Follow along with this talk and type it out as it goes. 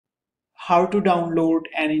How to download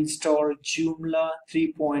and install Joomla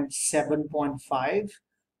 3.7.5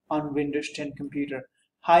 on Windows 10 computer.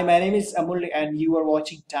 Hi, my name is Amul and you are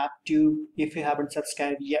watching TapTube. If you haven't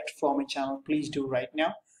subscribed yet for my channel, please do right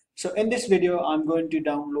now. So in this video, I'm going to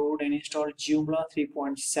download and install Joomla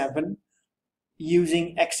 3.7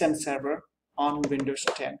 using XAMPP server on Windows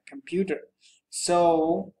 10 computer.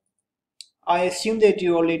 So I assume that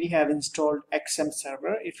you already have installed XAMPP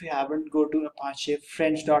server. If you haven't, go to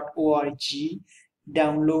apachefrench.org,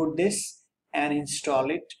 download this and install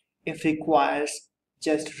it. If requires,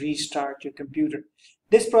 just restart your computer.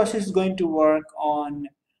 This process is going to work on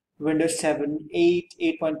Windows 7, 8,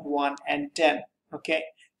 8.1 and 10. Okay,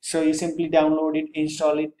 so you simply download it,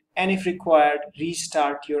 install it, and if required,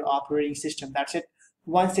 restart your operating system. That's it.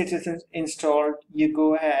 Once it is installed, you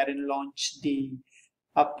go ahead and launch the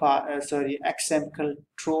XAMPP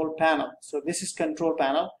control panel. So this is control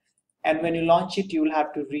panel, and when you launch it, you will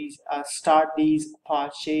have to start these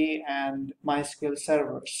Apache and MySQL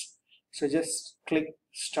servers. So just click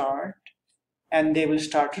start and they will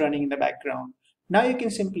start running in the background. Now you can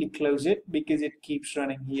simply close it because it keeps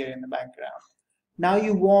running here in the background. Now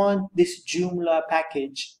you want this Joomla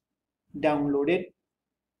package downloaded.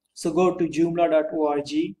 So go to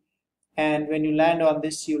joomla.org, and when you land on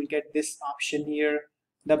this, you will get this option here.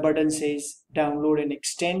 The button says download and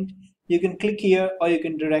extend. You can click here or you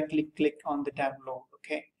can directly click on the download.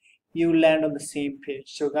 Okay, you land on the same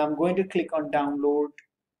page. So I'm going to click on download,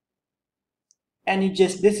 and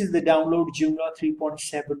this is the download Joomla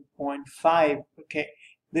 3.7.5. okay,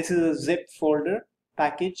 this is a zip folder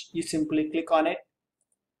package. You simply click on it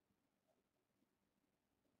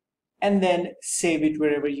and then save it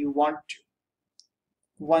wherever you want to.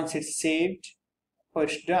 Once it's saved,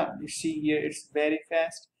 it's done. You see here it's very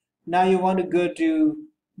fast. Now you want to go to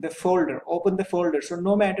the folder, open the folder. So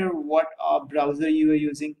no matter what browser you are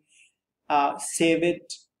using, save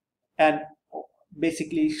it and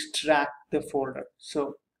basically extract the folder.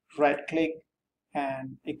 So right click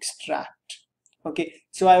and extract. Okay,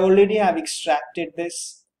 so I already have extracted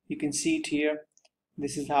this. You can see it here.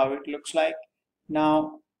 This is how it looks like.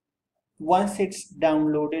 Now once it's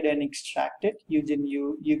downloaded and extracted, you can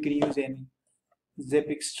use any zip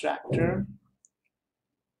extractor.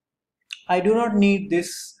 I do not need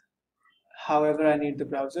this, however I need the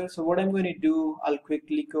browser. So what I'm going to do, I'll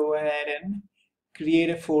quickly go ahead and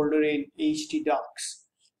create a folder in htdocs.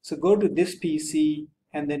 So go to this PC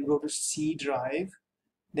and then go to C drive,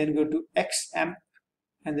 then go to XAMPP,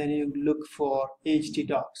 and then you look for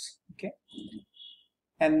htdocs. Okay,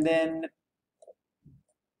 and then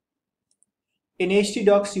in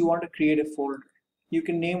htdocs you want to create a folder. You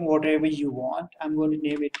can name whatever you want. I'm going to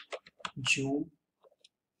name it Joom,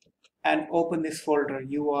 and open this folder.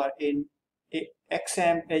 You are in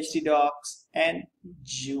XAMPP, htdocs, and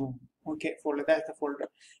Joom. Okay, folder. That's the folder.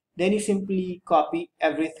 Then you simply copy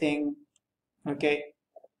everything. Okay,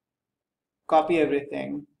 copy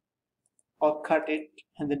everything or cut it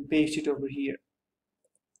and then paste it over here.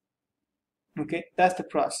 Okay, that's the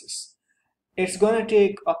process. It's going to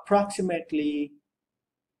take approximately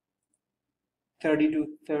 30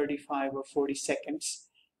 to 35 or 40 seconds.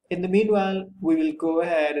 In the meanwhile, we will go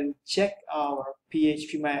ahead and check our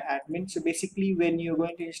PHPMyAdmin. So basically, when you're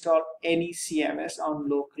going to install any CMS on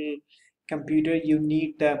local computer, you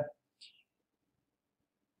need the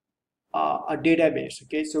a database.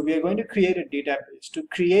 Okay, so we are going to create a database. To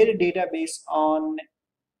create a database on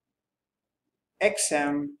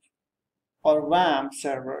XAMPP or WAMP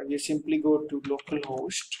server, you simply go to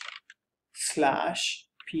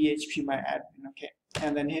localhost/PHPMyAdmin. Okay,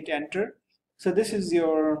 and then hit enter. So this is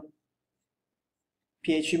your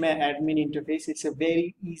PHPMyAdmin interface. It's a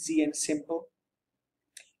very easy and simple.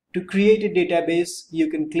 To create a database, you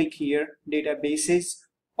can click here, databases,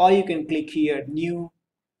 or you can click here, new,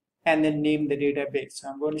 and then name the database. So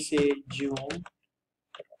I'm going to say JoomDB.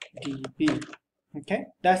 Okay,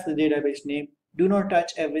 that's the database name. Do not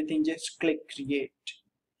touch everything, just click create.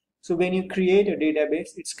 So when you create a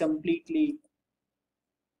database, it's completely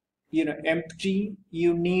empty.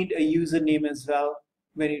 You need a username as well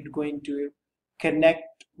when you're going to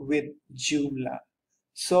connect with Joomla.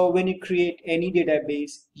 So when you create any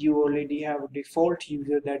database, you already have a default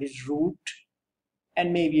user, that is root,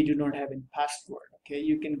 and maybe you do not have any password. Okay,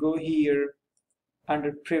 you can go here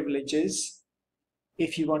under privileges.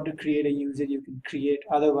 If you want to create a user, you can create,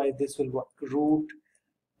 otherwise this will work. Root,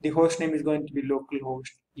 the host name is going to be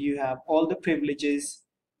localhost. You have all the privileges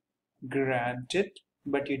granted,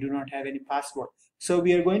 but you do not have any password. So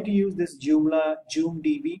we are going to use this Joomla,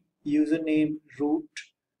 JoomDB, username root,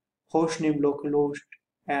 hostname localhost,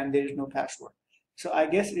 and there is no password. So I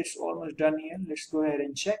guess it's almost done here. Let's go ahead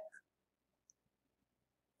and check.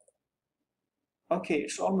 Okay,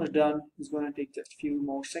 it's almost done. It's going to take just a few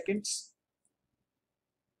more seconds.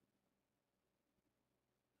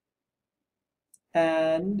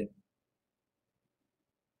 And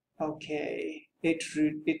okay,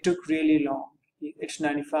 it took really long. It's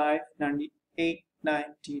 95, 98,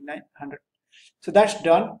 99, 100. So that's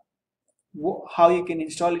done. How you can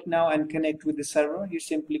install it now and connect with the server? You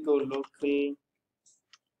simply go local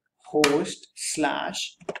host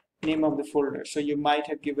slash name of the folder. So you might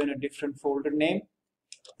have given a different folder name.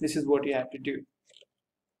 This is what you have to do.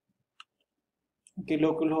 Okay,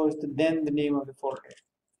 localhost, then the name of the folder.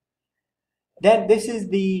 Then this is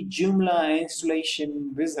the Joomla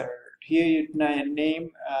installation wizard. Here you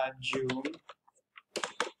name Joom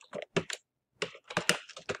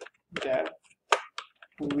dev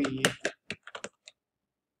we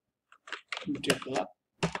develop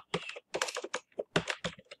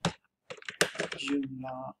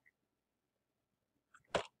Joomla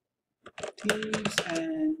themes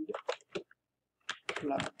and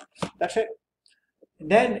plugins. That's it.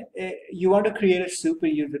 Then you want to create a super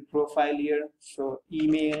user profile here. So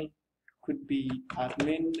email could be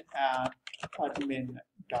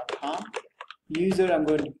admin@admin.com. User, I'm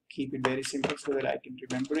going to keep it very simple so that I can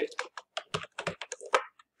remember it.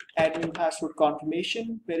 Admin password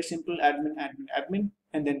confirmation, very simple, admin, admin, admin,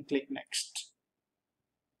 and then click next.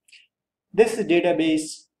 This is the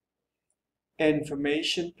database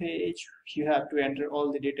information page. You have to enter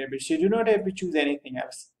all the database. You do not have to choose anything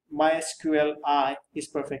else. MySQL is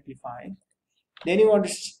perfectly fine. Then you want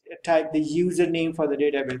to type the username for the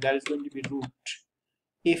database. That is going to be root.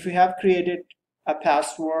 If you have created a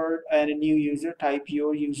password and a new user, type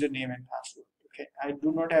your username and password. Okay, I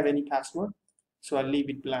do not have any password, so I'll leave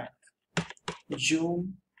it blank.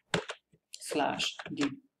 Joom/db.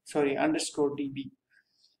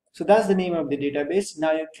 So that's the name of the database.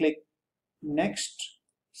 Now you click next,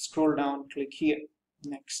 scroll down, click here,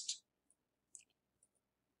 next.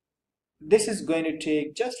 This is going to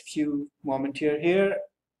take just a few moments here. Here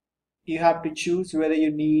you have to choose whether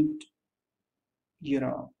you need,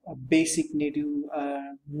 a basic native,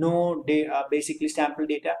 no data, basically sample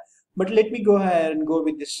data. But let me go ahead and go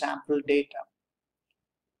with this sample data.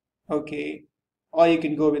 Okay, or you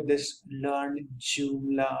can go with this learn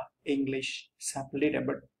Joomla English sample data.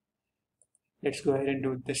 But let's go ahead and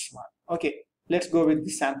do this one. Okay, let's go with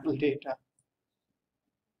the sample data.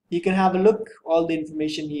 You can have a look, all the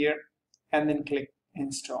information here, and then click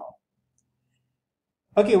install.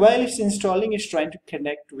 Okay, while it's installing, it's trying to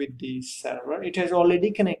connect with the server. It has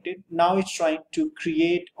already connected. Now it's trying to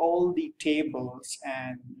create all the tables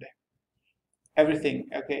and everything.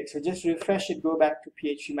 Okay, so just refresh it, go back to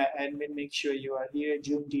PHPMyAdmin, make sure you are here,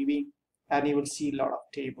 JoomDB, and you will see a lot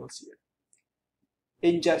of tables here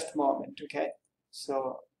in just a moment. Okay,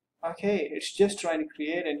 so okay, it's just trying to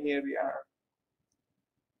create, and here we are,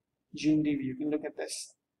 JoomDB. You can look at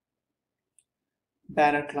this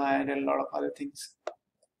banner client and a lot of other things.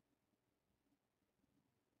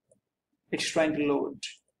 It's trying to load.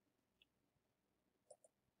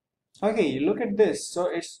 Okay, look at this. So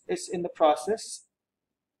it's in the process.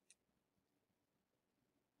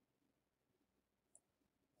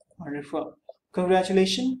 Wonderful.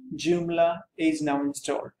 Congratulations, Joomla is now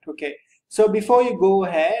installed. Okay, so before you go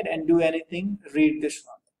ahead and do anything, read this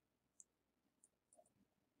one.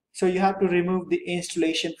 So you have to remove the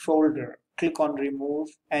installation folder. Click on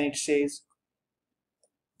remove, and it says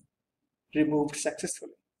removed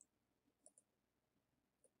successfully.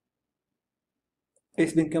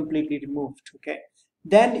 It's been completely removed. Okay,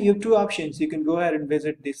 then you have two options. You can go ahead and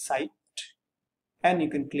visit this site, and you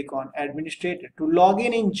can click on administrator. To log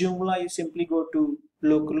in Joomla, you simply go to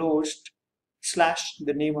localhost /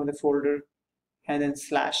 the name of the folder and then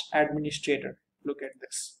 / administrator. Look at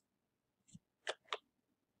this.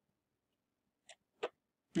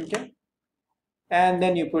 Okay, and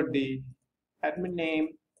then you put the admin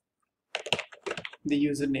name, the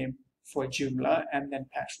username for Joomla, and then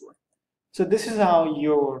password. So this is how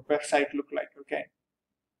your website look like. Okay,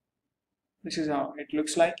 this is how it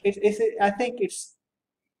looks like. I think it's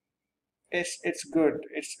good.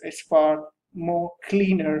 It's far more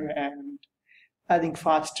cleaner and I think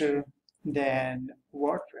faster than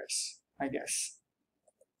WordPress, I guess.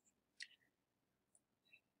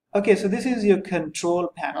 Okay, so this is your control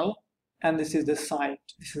panel, and this is the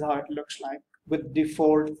site. This is how it looks like with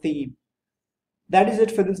default theme. That is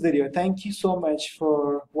it for this video. Thank you so much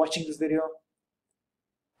for watching this video.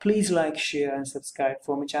 Please like, share, and subscribe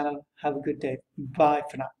for my channel. Have a good day. Bye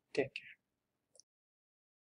for now. Take care.